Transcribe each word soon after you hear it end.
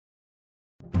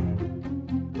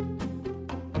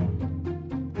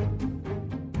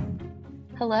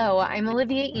Hello, I'm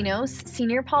Olivia Enos,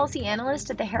 Senior Policy Analyst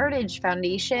at the Heritage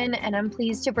Foundation, and I'm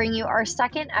pleased to bring you our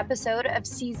second episode of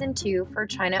Season 2 for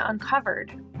China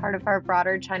Uncovered, part of our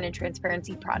broader China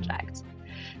Transparency Project.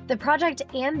 The project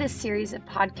and this series of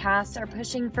podcasts are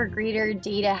pushing for greater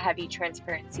data-heavy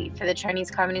transparency for the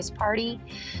Chinese Communist Party,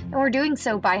 and we're doing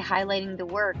so by highlighting the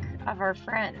work of our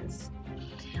friends.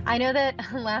 I know that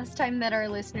last time that our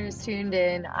listeners tuned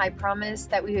in, I promised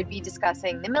that we would be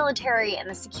discussing the military and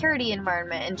the security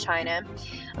environment in China.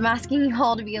 I'm asking you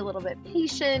all to be a little bit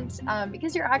patient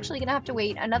because you're actually going to have to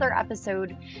wait another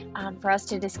episode for us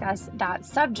to discuss that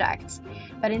subject.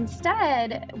 But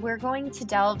instead, we're going to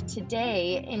delve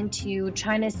today into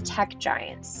China's tech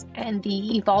giants and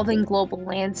the evolving global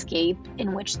landscape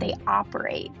in which they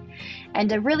operate. And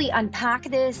to really unpack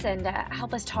this and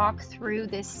help us talk through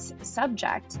this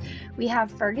subject, we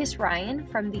have Fergus Ryan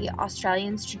from the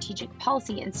Australian Strategic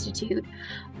Policy Institute,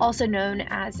 also known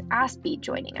as ASPI,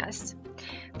 joining us.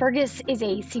 Fergus is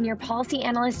a senior policy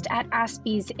analyst at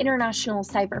ASPI's International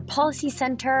Cyber Policy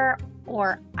Center,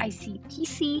 or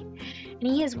ICPC, and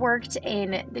he has worked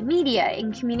in the media,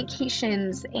 in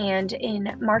communications, and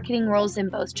in marketing roles in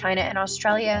both China and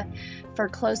Australia for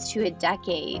close to a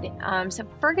decade. So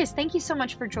Fergus, thank you so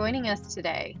much for joining us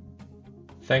today.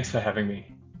 Thanks for having me.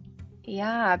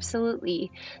 Yeah,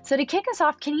 absolutely. So to kick us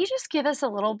off, can you just give us a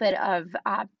little bit of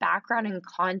background and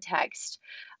context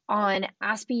on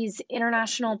ASPI's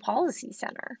International Policy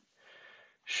Center?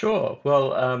 Sure.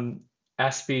 Well,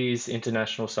 ASPI's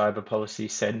International Cyber Policy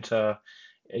Centre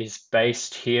is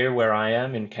based here where I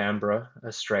am in Canberra,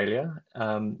 Australia,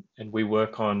 and we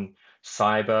work on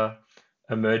cyber,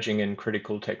 emerging and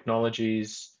critical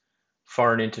technologies,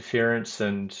 foreign interference,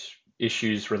 and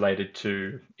issues related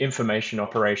to information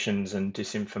operations and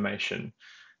disinformation,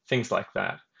 things like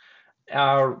that.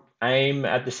 Our aim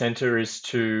at the centre is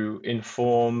to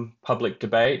inform public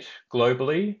debate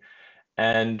globally,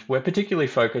 and we're particularly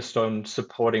focused on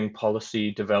supporting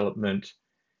policy development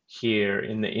here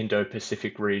in the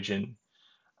Indo-Pacific region.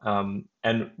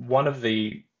 And one of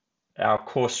our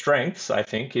core strengths, I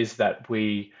think, is that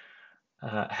we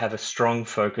have a strong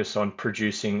focus on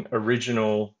producing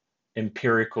original,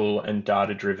 empirical, and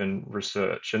data-driven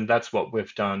research. And that's what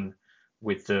we've done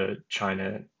with the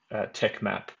China Tech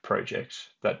Map project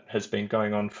that has been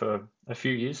going on for a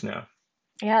few years now.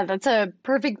 Yeah, that's a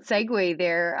perfect segue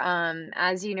there.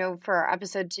 As you know, for our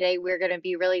episode today, we're going to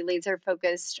be really laser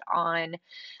focused on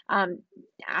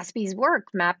ASPI's work,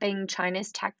 mapping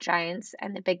China's tech giants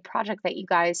and the big project that you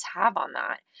guys have on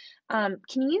that.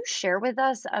 Can you share with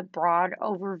us a broad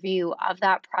overview of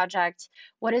that project?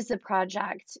 What does the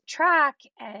project track,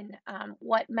 and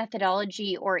what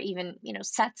methodology or even,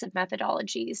 sets of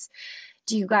methodologies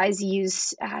do you guys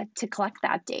use to collect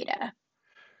that data?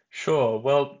 Sure.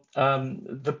 Well,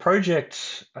 the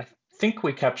project, I think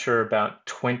we capture about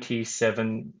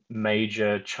 27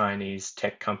 major Chinese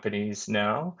tech companies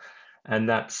now, and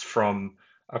that's from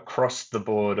across the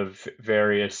board of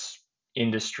various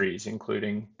industries,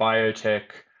 including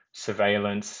biotech,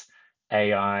 surveillance,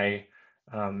 AI,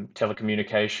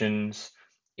 telecommunications,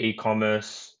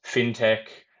 e-commerce, fintech,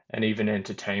 and even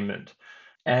entertainment.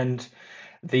 And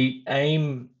the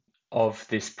aim of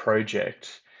this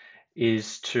project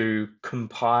is to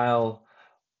compile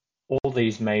all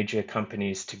these major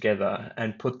companies together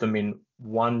and put them in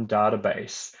one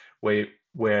database where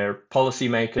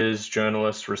policymakers,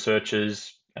 journalists,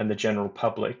 researchers, and the general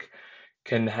public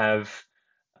can have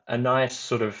a nice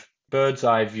sort of bird's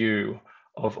eye view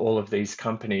of all of these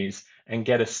companies and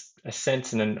get a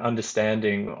sense and an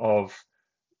understanding of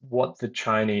what the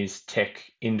Chinese tech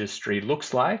industry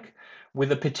looks like,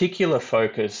 with a particular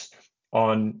focus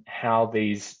on how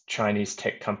these Chinese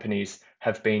tech companies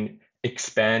have been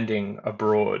expanding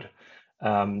abroad.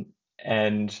 And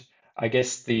I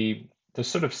guess the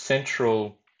sort of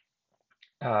central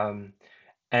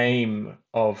aim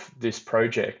of this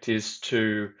project is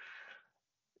to,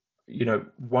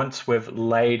 once we've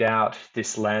laid out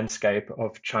this landscape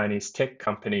of Chinese tech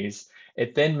companies,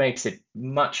 it then makes it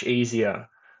much easier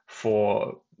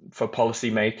for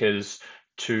policymakers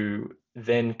to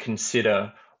then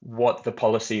consider what the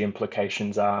policy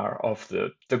implications are of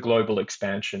the global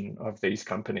expansion of these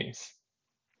companies.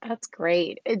 That's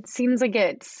great. It seems like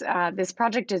it's this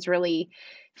project is really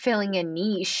filling a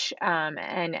niche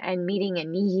and meeting a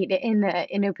need in the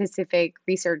Indo-Pacific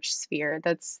research sphere.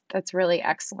 That's really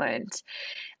excellent.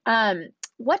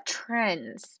 What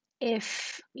trends,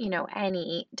 if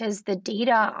any, does the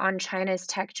data on China's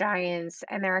tech giants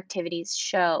and their activities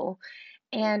show?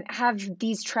 And have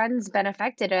these trends been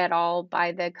affected at all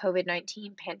by the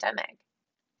COVID-19 pandemic?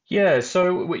 Yeah,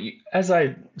 so as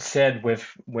I said,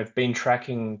 we've been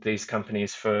tracking these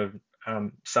companies for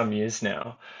some years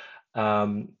now,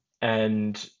 um,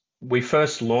 and we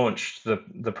first launched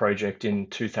the project in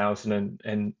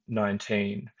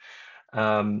 2019,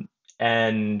 um,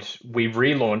 and we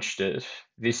relaunched it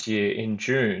this year in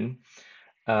June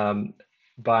um,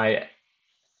 by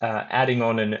adding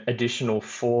on an additional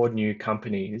four new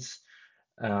companies,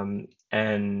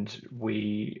 and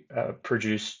we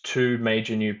produced two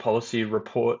major new policy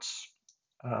reports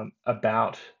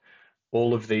about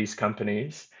all of these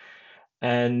companies.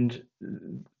 And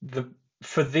the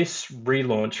for this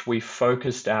relaunch, we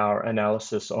focused our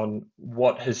analysis on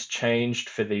what has changed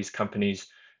for these companies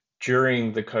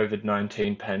during the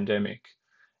COVID-19 pandemic.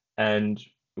 And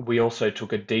we also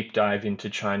took a deep dive into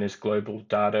China's global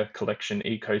data collection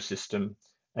ecosystem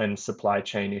and supply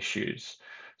chain issues.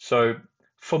 So,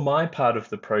 for my part of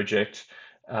the project,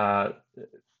 uh,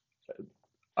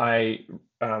 I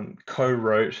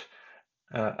co-wrote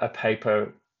a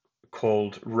paper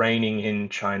called Reigning in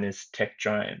China's Tech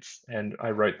Giants, and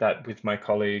I wrote that with my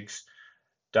colleagues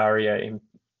Daria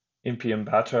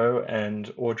Impiambato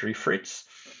and Audrey Fritz.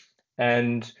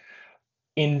 And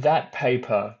in that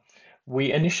paper,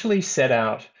 we initially set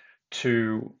out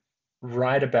to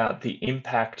write about the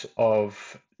impact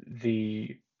of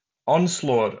the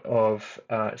onslaught of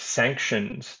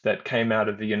sanctions that came out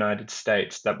of the United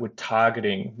States that were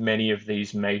targeting many of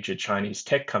these major Chinese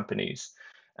tech companies.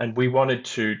 And we wanted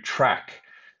to track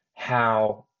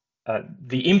how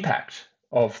the impact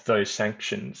of those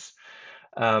sanctions.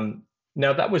 Um,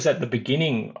 Now, that was at the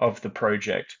beginning of the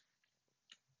project.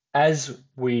 As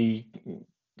we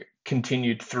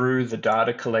continued through the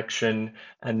data collection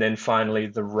and then finally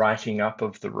the writing up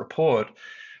of the report,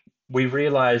 we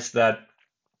realized that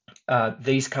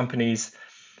these companies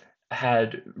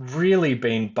had really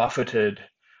been buffeted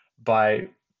by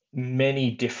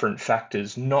many different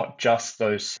factors, not just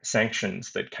those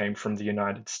sanctions that came from the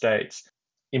United States.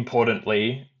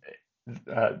 Importantly,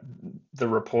 uh, the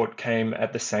report came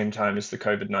at the same time as the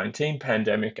COVID-19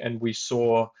 pandemic, and we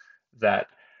saw that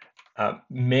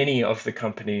many of the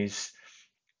companies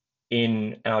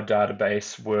in our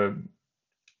database were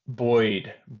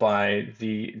buoyed by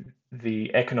the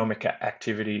economic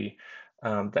activity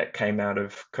that came out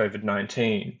of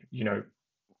COVID-19.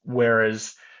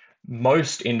 Whereas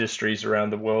most industries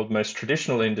around the world, most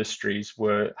traditional industries,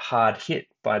 were hard hit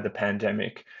by the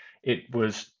pandemic. It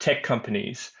was tech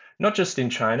companies, not just in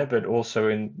China, but also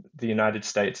in the United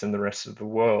States and the rest of the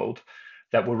world,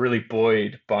 that were really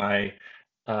buoyed by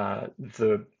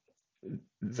the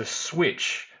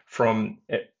switch from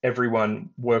everyone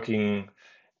working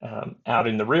out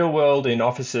in the real world in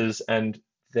offices and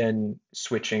then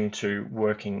switching to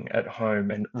working at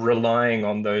home and relying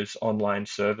on those online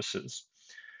services.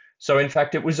 So in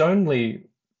fact, it was only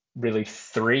really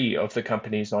three of the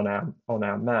companies on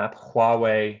our map,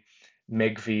 Huawei,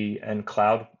 Megvii, and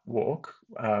CloudWalk,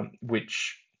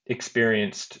 which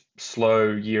experienced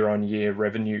slow year-on-year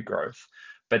revenue growth.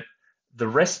 But the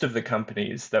rest of the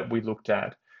companies that we looked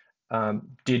at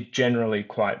did generally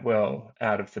quite well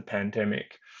out of the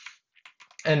pandemic.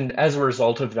 And as a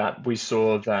result of that, we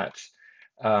saw that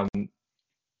um,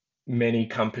 many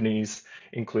companies,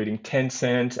 including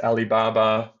Tencent,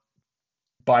 Alibaba,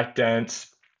 ByteDance,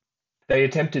 they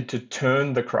attempted to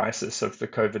turn the crisis of the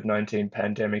COVID-19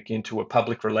 pandemic into a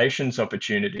public relations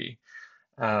opportunity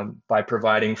by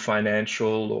providing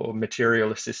financial or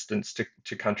material assistance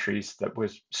to countries that were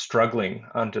struggling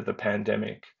under the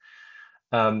pandemic.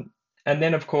 Um, and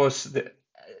then, of course,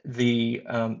 the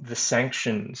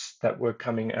sanctions that were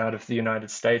coming out of the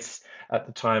United States at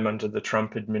the time under the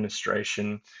Trump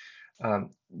administration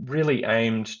really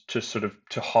aimed to sort of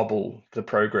to hobble the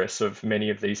progress of many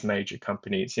of these major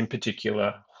companies, in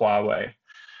particular Huawei.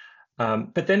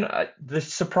 But then the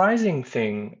surprising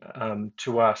thing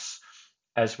to us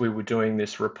as we were doing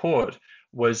this report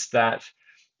was that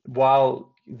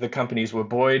while the companies were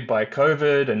buoyed by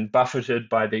COVID and buffeted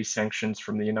by these sanctions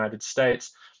from the United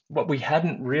States, what we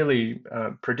hadn't really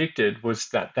predicted was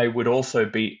that they would also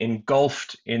be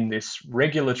engulfed in this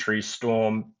regulatory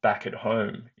storm back at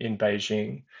home in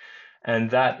Beijing. And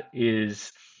that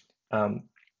is um,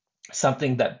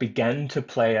 something that began to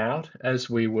play out as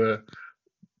we were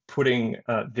putting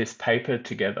this paper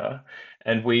together.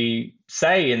 And we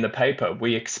say in the paper,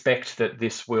 we expect that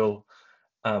this will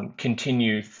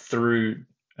continue through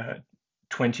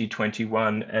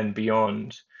 2021 and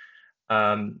beyond.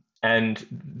 And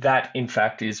that, in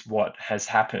fact, is what has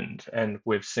happened. And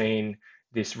we've seen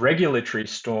this regulatory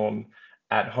storm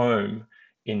at home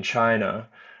in China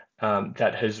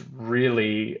that has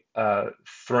really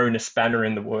thrown a spanner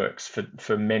in the works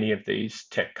for many of these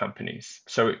tech companies.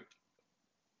 So,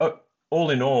 uh, all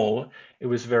in all, it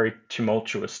was a very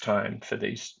tumultuous time for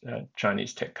these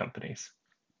Chinese tech companies.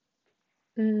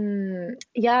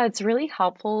 Yeah, it's really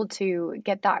helpful to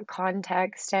get that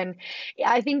context. And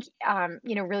yeah, I think,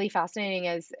 really fascinating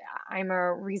as I'm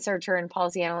a researcher and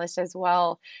policy analyst as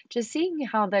well, just seeing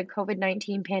how the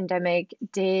COVID-19 pandemic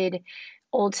did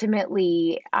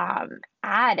ultimately add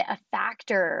a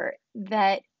factor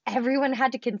that everyone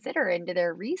had to consider into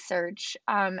their research.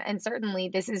 And certainly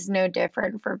this is no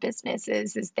different for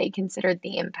businesses as they considered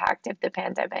the impact of the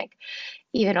pandemic,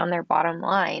 even on their bottom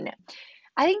line.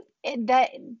 I think that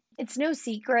it's no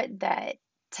secret that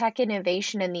tech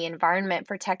innovation and the environment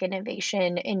for tech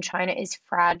innovation in China is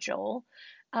fragile.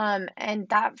 And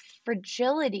that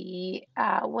fragility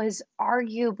was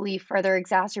arguably further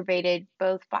exacerbated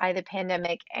both by the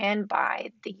pandemic and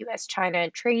by the US-China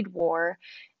trade war.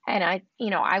 And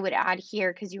I would add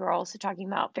here, because you were also talking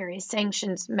about various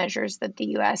sanctions measures that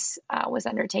the US was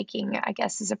undertaking, I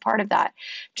guess, as a part of that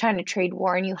China trade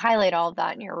war. And you highlight all of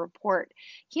that in your report.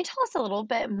 Can you tell us a little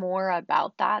bit more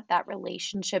about that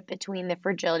relationship between the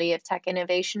fragility of tech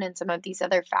innovation and some of these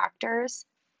other factors?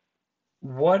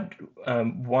 What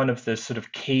one of the sort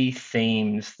of key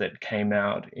themes that came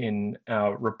out in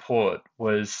our report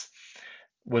was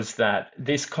that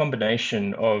this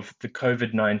combination of the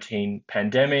COVID-19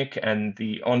 pandemic and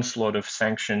the onslaught of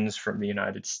sanctions from the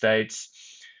United States,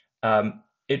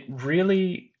 it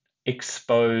really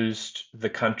exposed the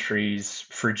country's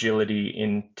fragility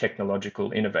in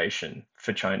technological innovation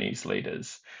for Chinese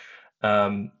leaders.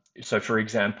 Um, so, for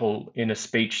example, in a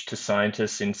speech to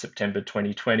scientists in September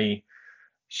 2020,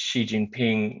 Xi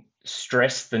Jinping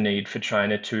stressed the need for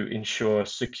China to ensure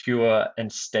secure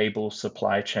and stable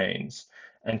supply chains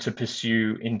and to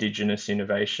pursue indigenous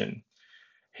innovation.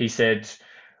 He said,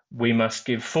 "We must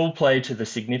give full play to the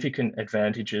significant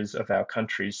advantages of our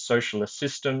country's socialist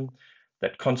system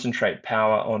that concentrate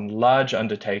power on large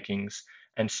undertakings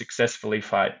and successfully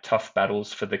fight tough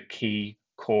battles for the key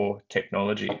core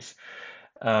technologies."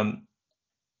 Um,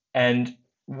 and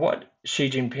what Xi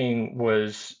Jinping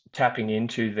was tapping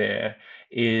into there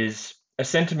is a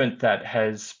sentiment that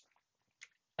has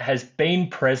been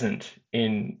present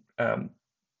in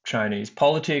Chinese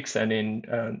politics and in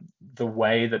the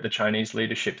way that the Chinese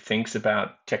leadership thinks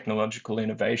about technological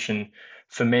innovation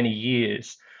for many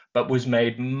years, but was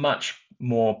made much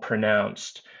more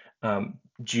pronounced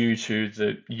due to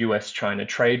the US-China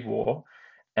trade war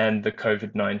and the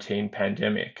COVID-19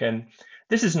 pandemic. And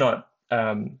this is not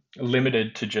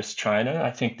limited to just China.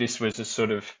 I think this was a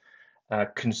sort of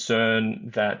concern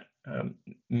that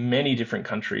many different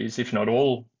countries, if not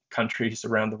all countries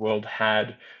around the world,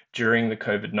 had during the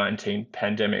COVID-19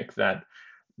 pandemic, that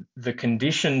the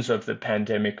conditions of the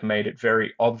pandemic made it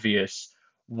very obvious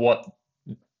what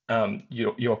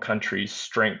your country's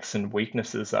strengths and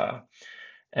weaknesses are.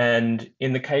 And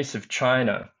in the case of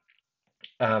China,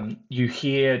 you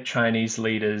hear Chinese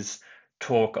leaders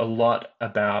talk a lot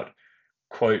about,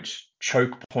 quote,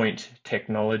 choke point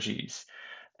technologies.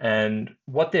 And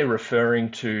what they're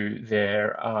referring to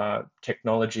there are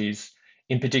technologies,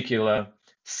 in particular,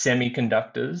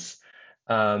 semiconductors,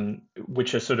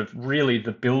 which are sort of really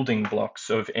the building blocks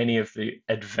of any of the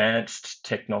advanced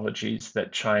technologies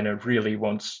that China really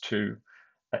wants to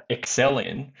excel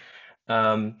in.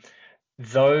 Um,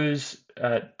 those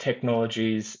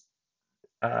technologies,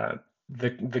 uh,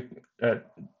 the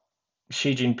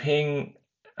Xi Jinping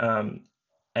um,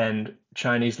 and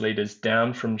Chinese leaders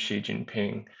down from Xi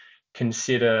Jinping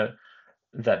consider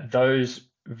that those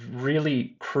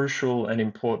really crucial and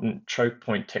important choke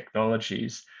point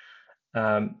technologies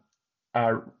um,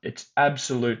 it's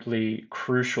absolutely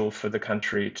crucial for the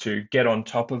country to get on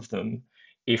top of them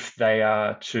if they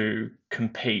are to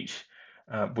compete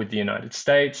with the United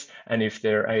States and if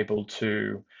they're able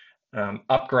to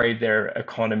upgrade their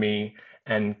economy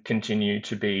and continue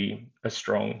to be a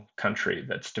strong country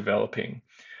that's developing.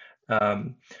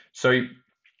 Um, so,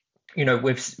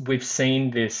 we've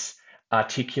seen this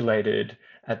articulated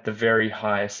at the very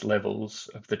highest levels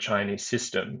of the Chinese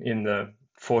system in the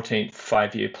 14th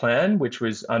five-year plan, which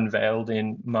was unveiled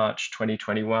in March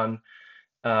 2021.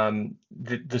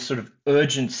 The sort of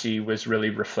urgency was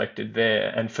really reflected there,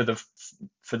 and for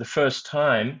the first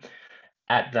time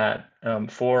at that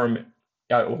forum,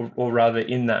 or rather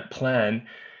in that plan,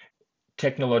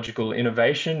 technological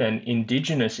innovation and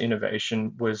indigenous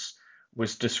innovation was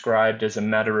described as a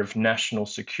matter of national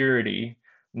security,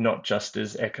 not just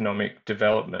as economic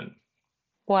development.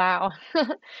 Wow,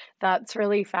 that's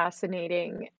really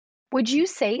fascinating. Would you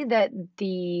say that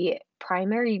the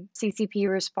primary CCP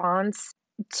response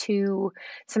to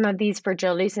some of these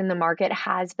fragilities in the market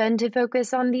has been to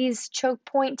focus on these choke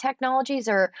point technologies,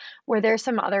 or were there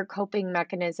some other coping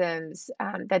mechanisms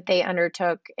that they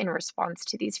undertook in response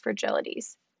to these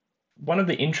fragilities? One of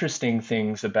the interesting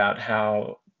things about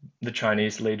how the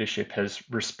Chinese leadership has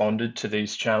responded to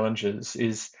these challenges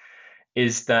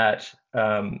is that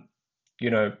you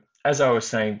know, as I was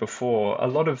saying before, a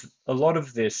lot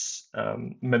of this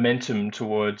momentum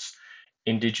towards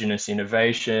indigenous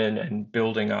innovation and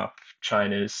building up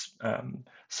China's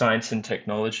science and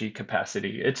technology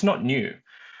capacity, it's not new.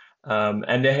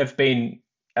 And there have been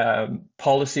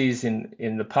policies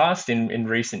in the past, in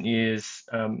recent years,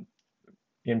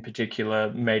 in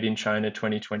particular, Made in China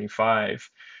 2025,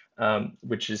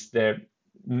 which is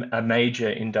a major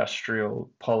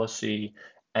industrial policy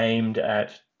aimed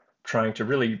at trying to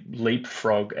really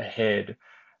leapfrog ahead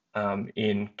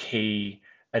in key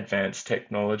advanced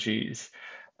technologies.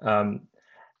 Um,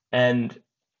 and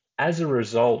as a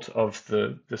result of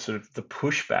the sort of the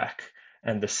pushback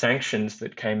and the sanctions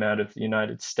that came out of the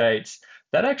United States,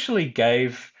 that actually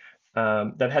gave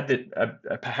that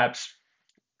had perhaps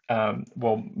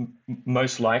well,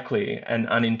 most likely an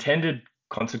unintended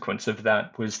consequence of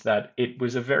that was that it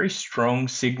was a very strong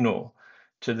signal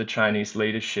to the Chinese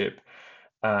leadership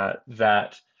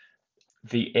that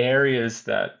the areas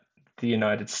that the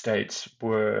United States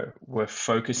were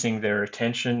focusing their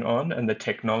attention on and the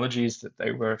technologies that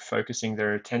they were focusing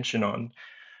their attention on,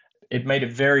 it made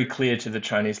it very clear to the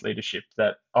Chinese leadership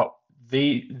that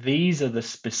these are the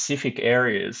specific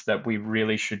areas that we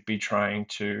really should be trying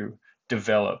to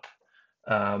develop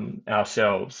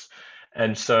ourselves.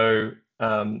 And so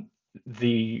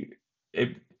the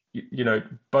it, you know,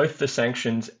 both the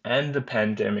sanctions and the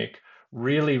pandemic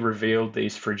really revealed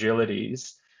these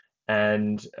fragilities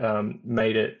and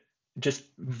made it just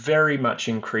very much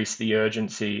increase the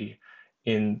urgency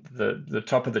in the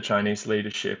top of the Chinese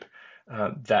leadership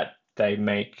that they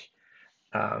make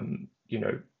you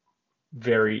know,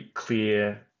 very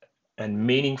clear and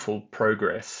meaningful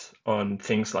progress on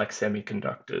things like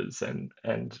semiconductors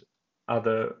and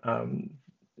other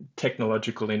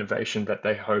technological innovation that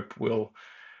they hope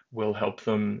will help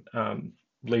them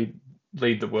lead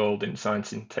the world in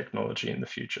science and technology in the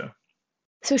future.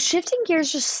 So, shifting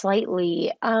gears just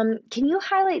slightly, can you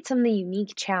highlight some of the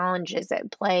unique challenges at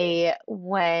play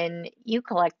when you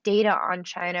collect data on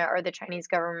China or the Chinese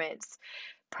government's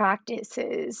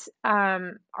practices?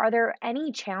 Are there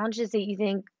any challenges that you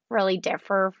think really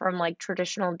differ from like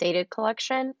traditional data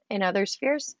collection in other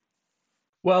spheres?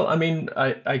 Well, I mean,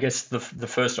 I guess the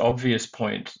first obvious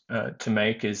point to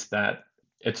make is that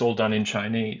it's all done in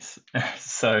Chinese.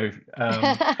 So,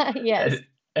 uh, Yes.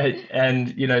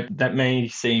 and you know, that may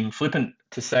seem flippant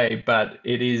to say, but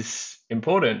it is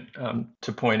important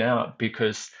to point out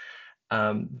because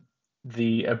um,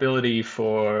 the ability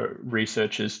for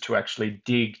researchers to actually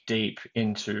dig deep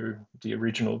into the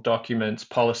original documents,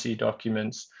 policy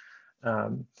documents,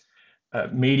 um,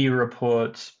 media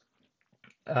reports,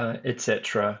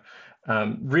 etc.,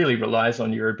 really relies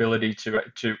on your ability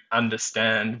to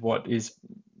understand what is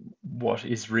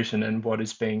written and what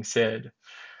is being said.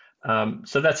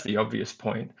 So that's the obvious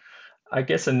point. I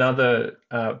guess another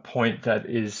point that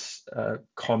is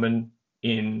common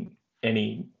in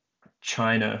any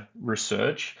China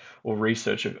research or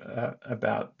research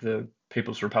about the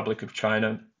People's Republic of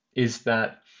China is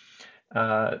that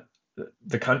uh,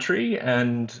 the country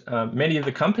and many of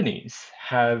the companies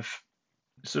have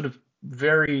sort of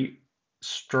very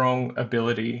strong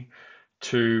ability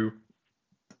to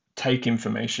take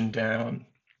information down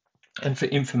and for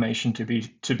information to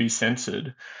be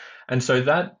censored. And so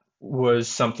that was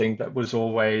something that was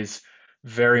always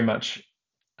very much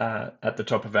at the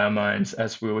top of our minds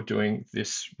as we were doing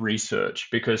this research,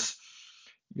 because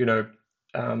you know,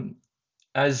 um,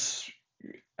 as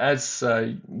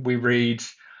we read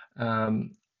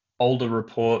um, older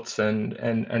reports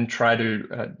and try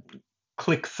to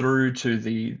click through to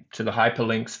the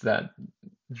hyperlinks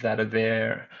that are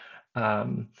there,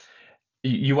 um,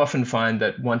 you often find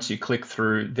that once you click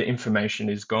through, the information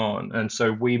is gone. And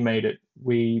so we made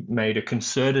a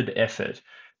concerted effort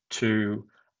to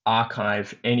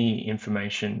archive any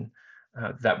information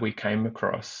that we came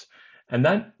across. And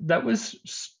that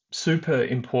was super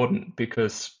important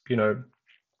because, you know,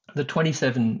 the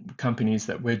 27 companies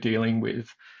that we're dealing with,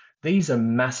 these are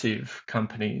massive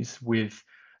companies with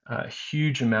a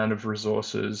huge amount of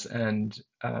resources and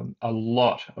a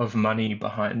lot of money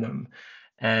behind them.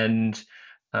 And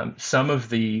some of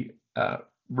the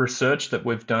research that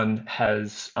we've done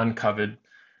has uncovered,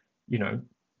 you know,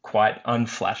 quite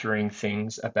unflattering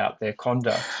things about their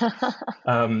conduct.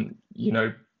 You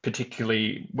know,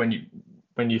 particularly when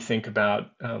you think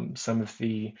about some of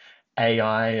the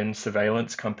AI and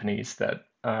surveillance companies that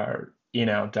are in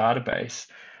our database.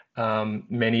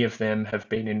 Many of them have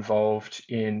been involved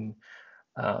um,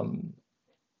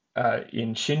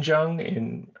 in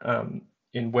Xinjiang,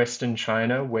 in Western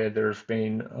China, where there have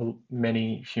been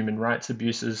many human rights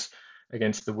abuses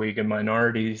against the Uyghur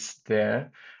minorities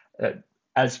there, uh,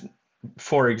 as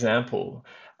for example,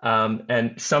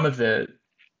 and some of the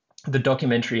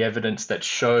documentary evidence that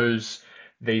shows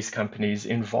these companies'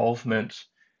 involvement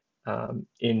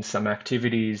in some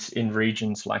activities in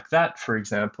regions like that, for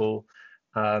example,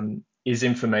 is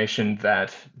information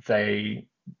that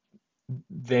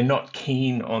they're not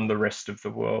keen on the rest of the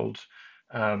world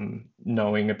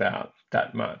knowing about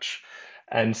that much.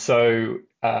 And so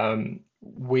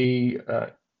we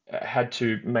had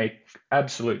to make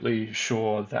absolutely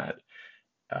sure that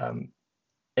um,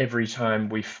 every time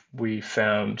we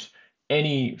found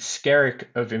any skerrick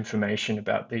of information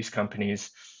about these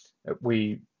companies,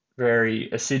 we very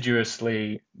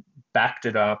assiduously backed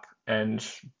it up and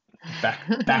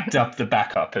backed up the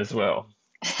backup as well.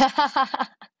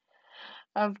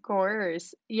 Of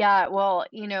course. Yeah, well,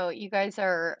 you guys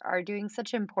are doing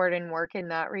such important work in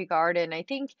that regard, and I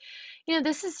think,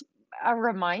 this is a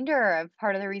reminder of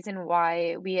part of the reason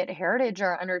why we at Heritage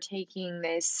are undertaking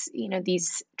this,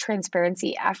 these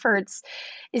transparency efforts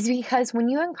is because when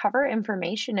you uncover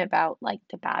information about like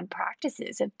the bad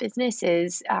practices of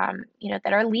businesses,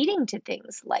 that are leading to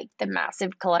things like the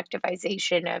massive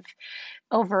collectivization of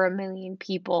over 1 million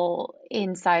people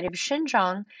inside of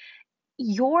Xinjiang,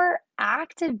 your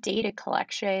active data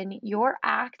collection, your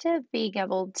active being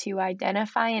able to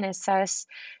identify and assess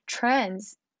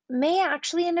trends may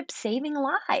actually end up saving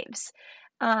lives.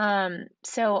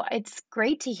 So it's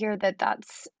great to hear that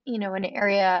that's, an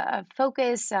area of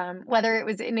focus, whether it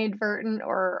was inadvertent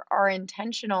or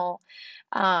intentional.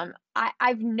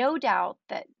 I've no doubt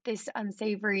that this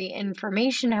unsavory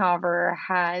information, however,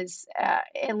 has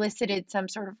elicited some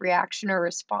sort of reaction or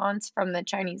response from the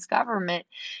Chinese government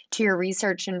to your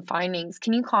research and findings.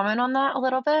 Can you comment on that a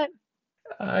little bit?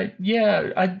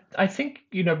 Yeah, I think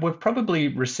we've probably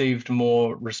received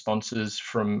more responses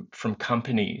from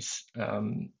companies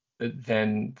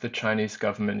than the Chinese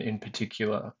government in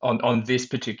particular on this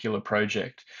particular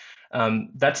project.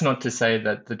 That's not to say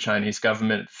that the Chinese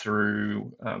government,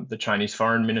 through the Chinese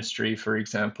Foreign Ministry, for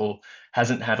example,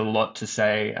 hasn't had a lot to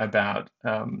say about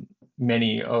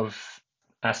many of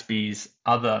ASPI's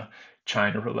other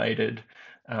China-related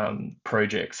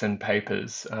projects and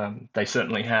papers. They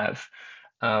certainly have.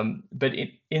 But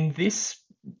in this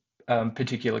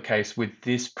particular case with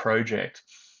this project,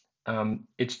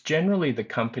 it's generally the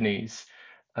companies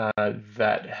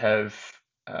that have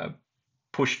uh,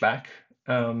 pushed back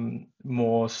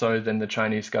more so than the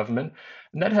Chinese government.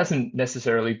 And that hasn't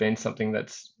necessarily been something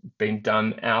that's been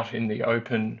done out in the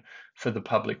open for the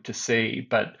public to see.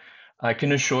 But I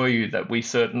can assure you that we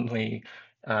certainly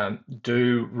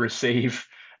do receive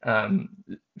um,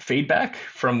 feedback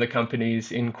from the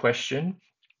companies in question.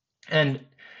 And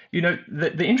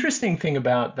the interesting thing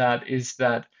about that is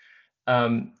that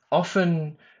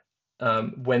often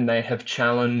when they have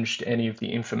challenged any of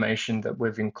the information that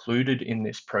we've included in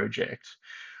this project,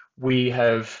 we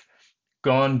have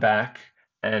gone back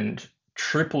and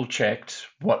triple checked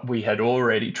what we had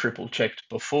already triple checked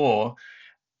before,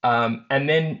 and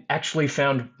then actually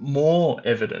found more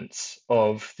evidence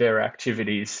of their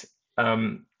activities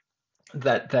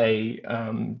that they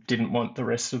didn't want the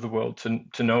rest of the world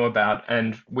to know about,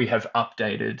 and we have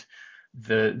updated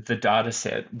the data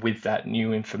set with that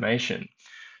new information.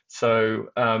 So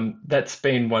that's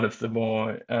been one of the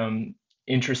more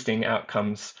interesting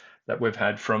outcomes that we've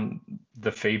had from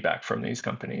the feedback from these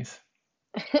companies.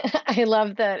 I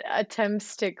love that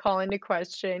attempts to call into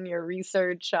question your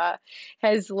research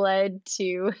has led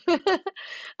to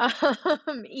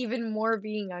even more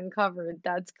being uncovered.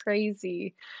 That's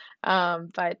crazy,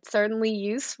 but certainly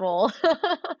useful.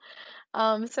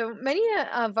 So many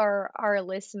of our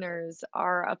listeners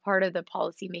are a part of the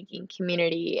policymaking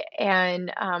community,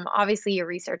 and obviously your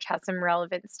research has some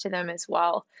relevance to them as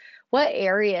well. What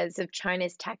areas of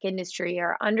China's tech industry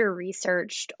are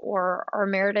under-researched or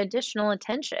merit additional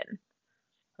attention?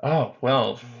 Oh,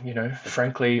 well,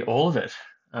 frankly, all of it.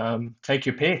 Take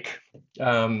your pick.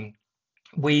 Um,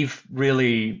 we've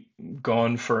really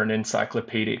gone for an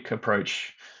encyclopedic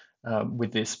approach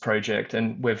with this project,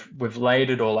 and we've laid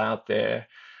it all out there.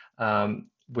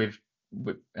 We've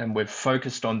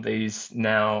focused on these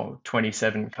now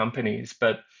 27 companies,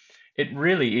 but it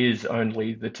really is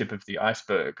only the tip of the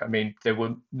iceberg. I mean, there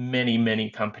were many, many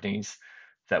companies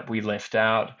that we left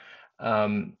out,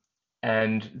 um,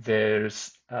 and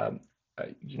there's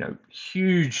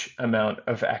huge amount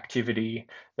of activity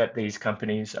that these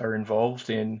companies are involved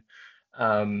in,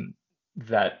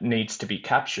 that needs to be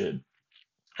captured.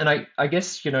 And I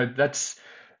guess,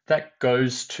 that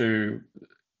goes to,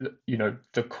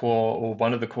 the core, or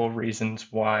one of the core reasons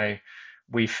why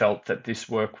we felt that this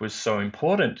work was so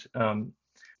important.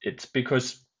 It's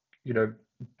because, you know,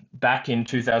 back in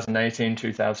 2018,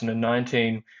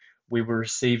 2019, we were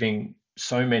receiving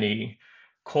so many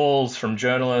calls from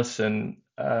journalists and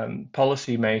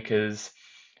policymakers,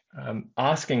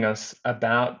 asking us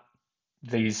about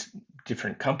these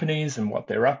different companies and what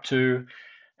they're up to.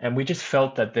 And we just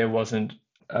felt that there wasn't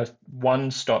a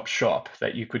one-stop shop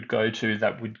that you could go to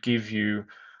that would give you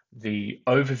the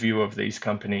overview of these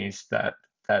companies that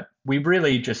we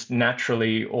really just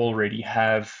naturally already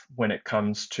have when it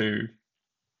comes to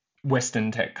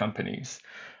Western tech companies.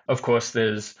 Of course,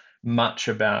 there's much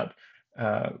about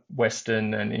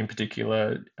Western and in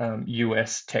particular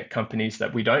US tech companies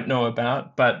that we don't know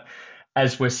about. But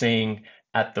as we're seeing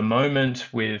at the moment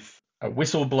with a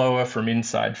whistleblower from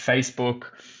inside Facebook,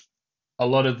 a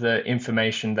lot of the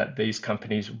information that these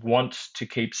companies want to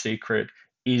keep secret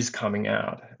is coming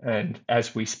out. And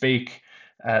as we speak,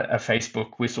 a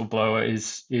Facebook whistleblower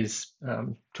is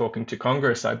talking to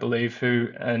Congress, I believe, who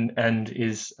and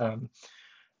is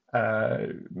uh,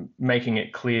 making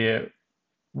it clear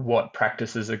what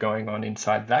practices are going on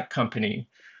inside that company,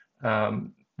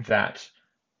 um, that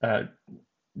uh,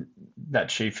 that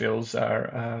she feels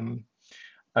are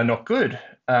not good.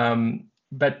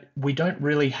 But we don't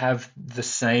really have the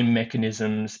same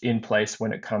mechanisms in place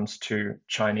when it comes to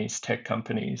Chinese tech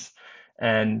companies.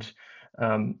 And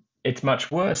it's much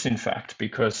worse, in fact,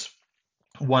 because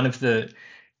one of the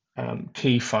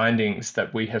key findings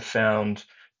that we have found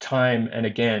time and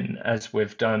again as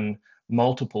we've done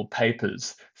multiple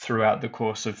papers throughout the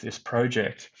course of this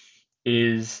project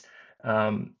is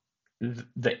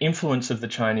the influence of the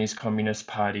Chinese Communist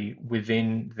Party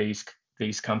within these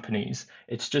companies.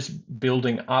 It's just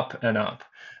building up and up.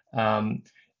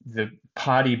 The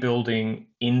party building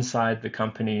inside the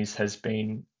companies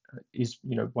is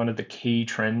one of the key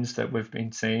trends that we've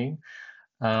been seeing,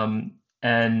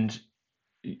 and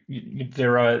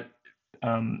there are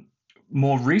um,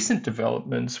 more recent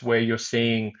developments where you're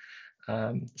seeing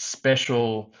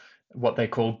special, what they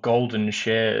call golden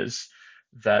shares,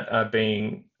 that are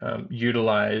being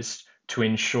utilized to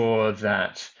ensure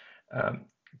that um,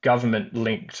 government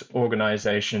linked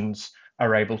organizations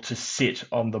are able to sit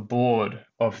on the board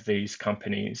of these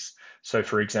companies. So,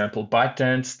 for example,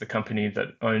 ByteDance, the company that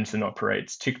owns and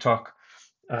operates TikTok,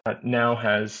 now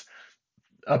has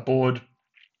a board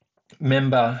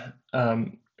member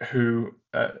who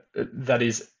that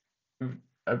is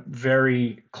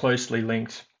very closely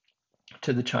linked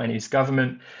to the Chinese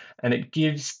government, and it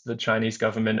gives the Chinese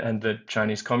government and the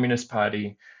Chinese Communist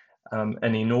Party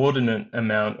an inordinate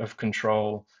amount of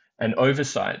control and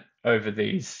oversight over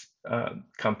these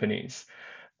companies.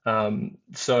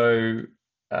 So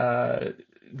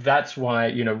that's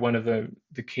why, one of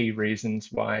the key reasons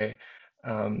why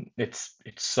it's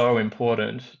so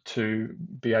important to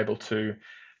be able to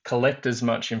collect as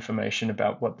much information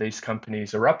about what these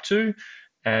companies are up to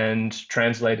and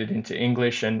translate it into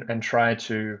English, and try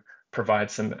to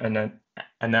provide some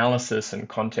analysis and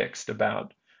context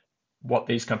about what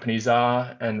these companies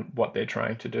are and what they're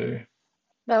trying to do.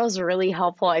 That was really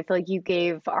helpful. I feel like you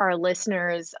gave our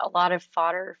listeners a lot of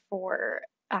fodder for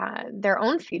their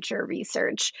own future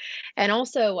research. And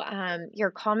also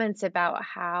your comments about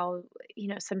how,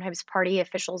 sometimes party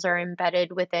officials are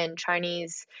embedded within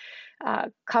Chinese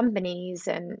companies,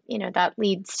 and that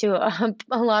leads to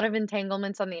a lot of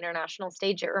entanglements on the international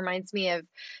stage. It reminds me of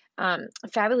a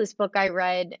fabulous book I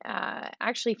read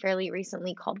actually fairly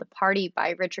recently called The Party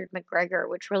by Richard McGregor,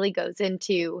 which really goes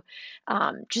into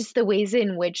just the ways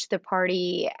in which the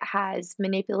party has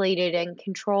manipulated and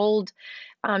controlled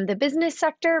the business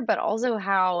sector, but also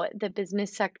how the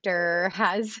business sector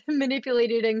has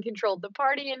manipulated and controlled the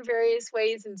party in various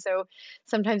ways. And so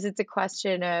sometimes it's a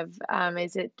question of,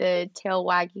 is it the tail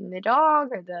wagging the dog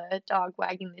or the dog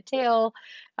wagging the tail?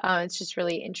 It's just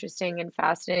really interesting and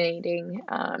fascinating.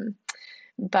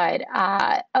 But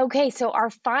okay, so our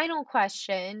final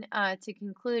question to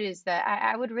conclude is that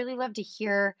I would really love to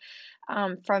hear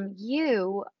from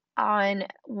you on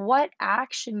what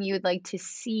action you'd like to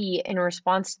see in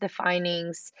response to the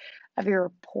findings of your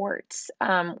reports.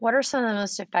 What are some of the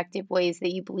most effective ways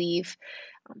that you believe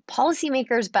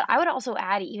policymakers, but I would also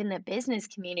add even the business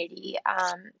community,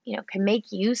 can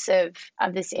make use of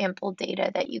this ample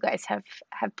data that you guys have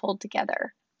pulled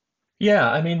together. Yeah,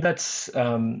 I mean that's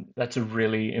a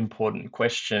really important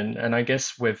question, and I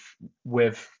guess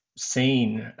we've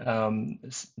seen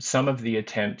some of the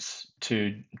attempts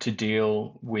to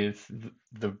deal with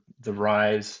the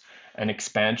rise and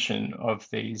expansion of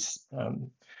these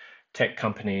tech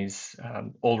companies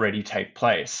already take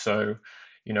place. So,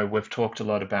 we've talked a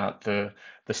lot about the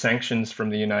sanctions from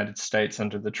the United States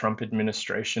under the Trump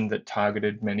administration that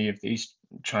targeted many of these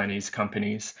Chinese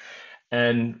companies.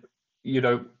 And,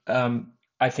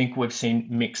 I think we've seen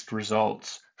mixed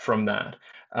results from that.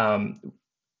 Um,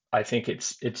 I think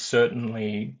it's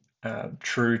certainly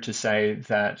true to say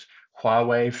that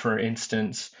Huawei, for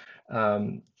instance,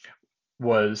 um,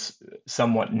 was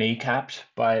somewhat kneecapped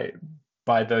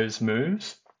by those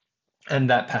moves,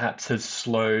 and that perhaps has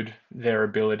slowed their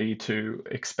ability to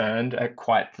expand at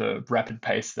quite the rapid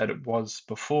pace that it was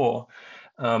before.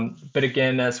 But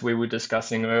again, as we were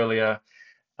discussing earlier,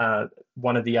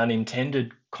 one of the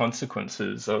unintended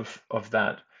consequences of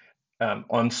that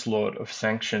onslaught of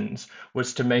sanctions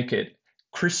was to make it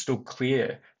crystal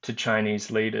clear to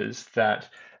Chinese leaders that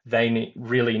they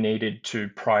really needed to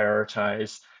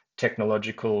prioritize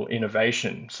technological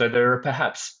innovation. So there are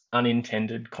perhaps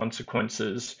unintended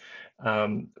consequences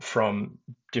from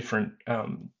different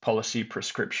policy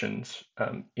prescriptions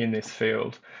in this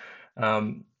field.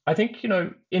 I think,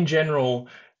 in general,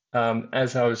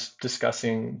 as I was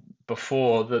discussing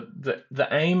before, the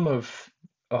aim of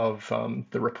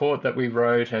the report that we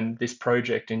wrote and this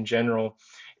project in general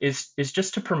is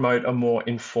just to promote a more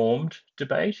informed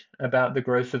debate about the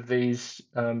growth of these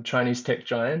Chinese tech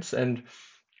giants. And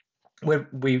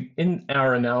we in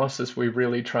our analysis, we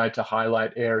really tried to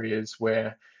highlight areas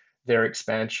where their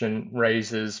expansion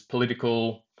raises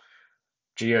political,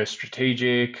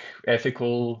 geostrategic,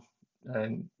 ethical,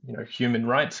 and human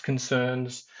rights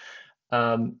concerns.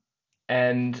 Um,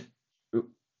 and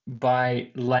by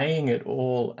laying it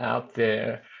all out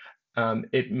there,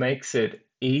 it makes it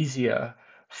easier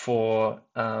for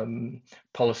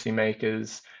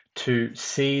policymakers to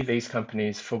see these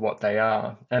companies for what they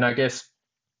are. And I guess,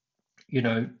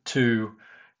 to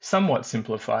somewhat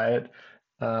simplify it,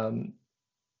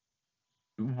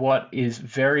 what is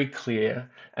very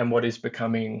clear and what is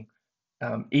becoming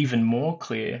even more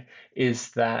clear is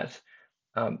that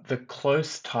the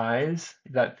close ties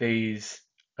that these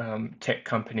tech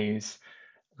companies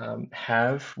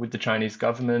have with the Chinese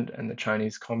government and the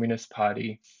Chinese Communist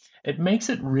Party, it makes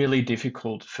it really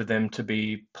difficult for them to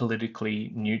be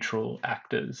politically neutral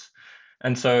actors.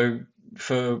 And so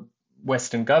for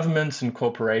Western governments and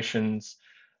corporations,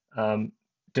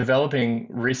 developing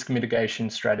risk mitigation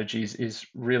strategies is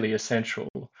really essential.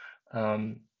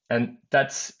 And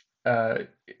that's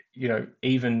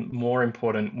even more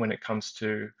important when it comes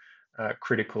to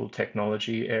critical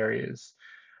technology areas.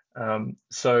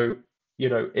 So,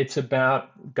 it's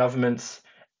about governments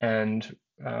and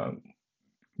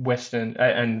Western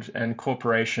and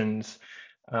corporations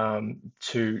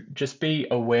to just be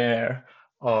aware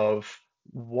of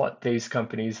what these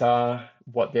companies are,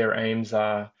 what their aims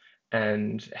are,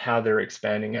 and how they're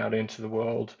expanding out into the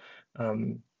world,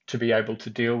 to be able to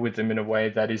deal with them in a way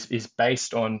that is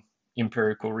based on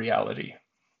empirical reality.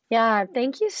 Yeah,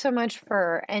 thank you so much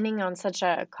for ending on such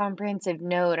a comprehensive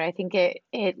note. I think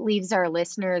it leaves our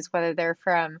listeners, whether they're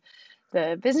from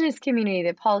the business community,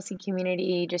 the policy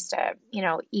community, just a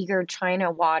eager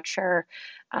China watcher,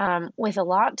 with a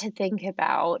lot to think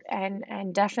about,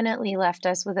 and definitely left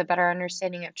us with a better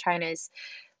understanding of China's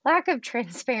lack of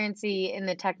transparency in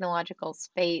the technological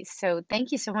space. So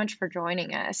thank you so much for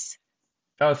joining us.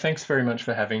 Oh, thanks very much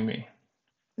for having me.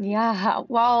 Yeah,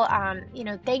 well,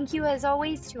 thank you as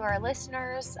always to our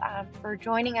listeners for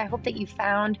joining. I hope that you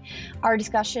found our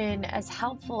discussion as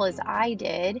helpful as I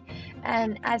did.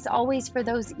 And as always, for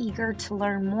those eager to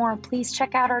learn more, please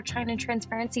check out our China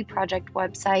Transparency Project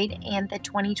website and the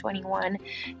 2021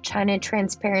 China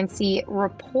Transparency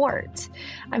Report.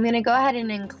 I'm going to go ahead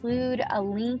and include a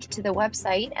link to the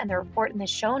website and the report in the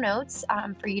show notes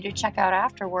for you to check out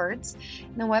afterwards.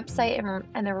 And the website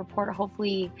and the report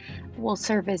hopefully will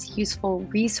serve as useful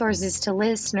resources to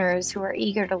listeners who are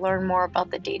eager to learn more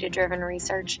about the data-driven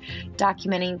research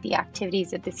documenting the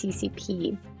activities of the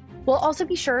CCP. We'll also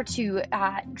be sure to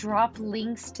drop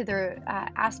links to the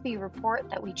ASPI report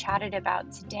that we chatted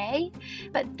about today.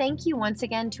 But thank you once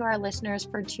again to our listeners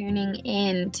for tuning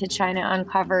in to China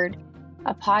Uncovered,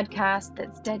 a podcast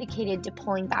that's dedicated to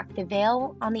pulling back the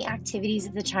veil on the activities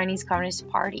of the Chinese Communist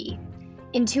Party.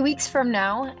 In 2 weeks from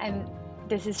now, and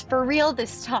this is for real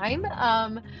this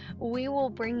time. We will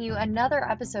bring you another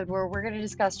episode where we're going to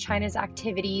discuss China's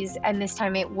activities, and this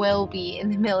time it will be in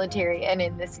the military and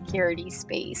in the security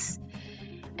space.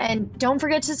 And don't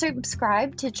forget to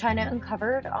subscribe to China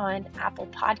Uncovered on Apple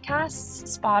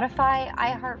Podcasts, Spotify,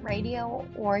 iHeartRadio,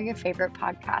 or your favorite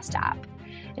podcast app.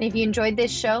 And if you enjoyed this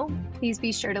show, please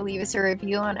be sure to leave us a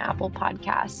review on Apple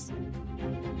Podcasts.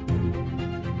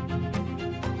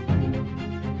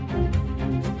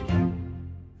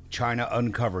 China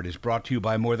Uncovered is brought to you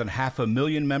by more than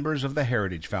 500,000 members of the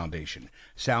Heritage Foundation.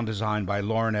 Sound design by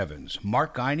Lauren Evans,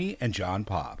 Mark Guiney, and John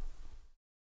Popp.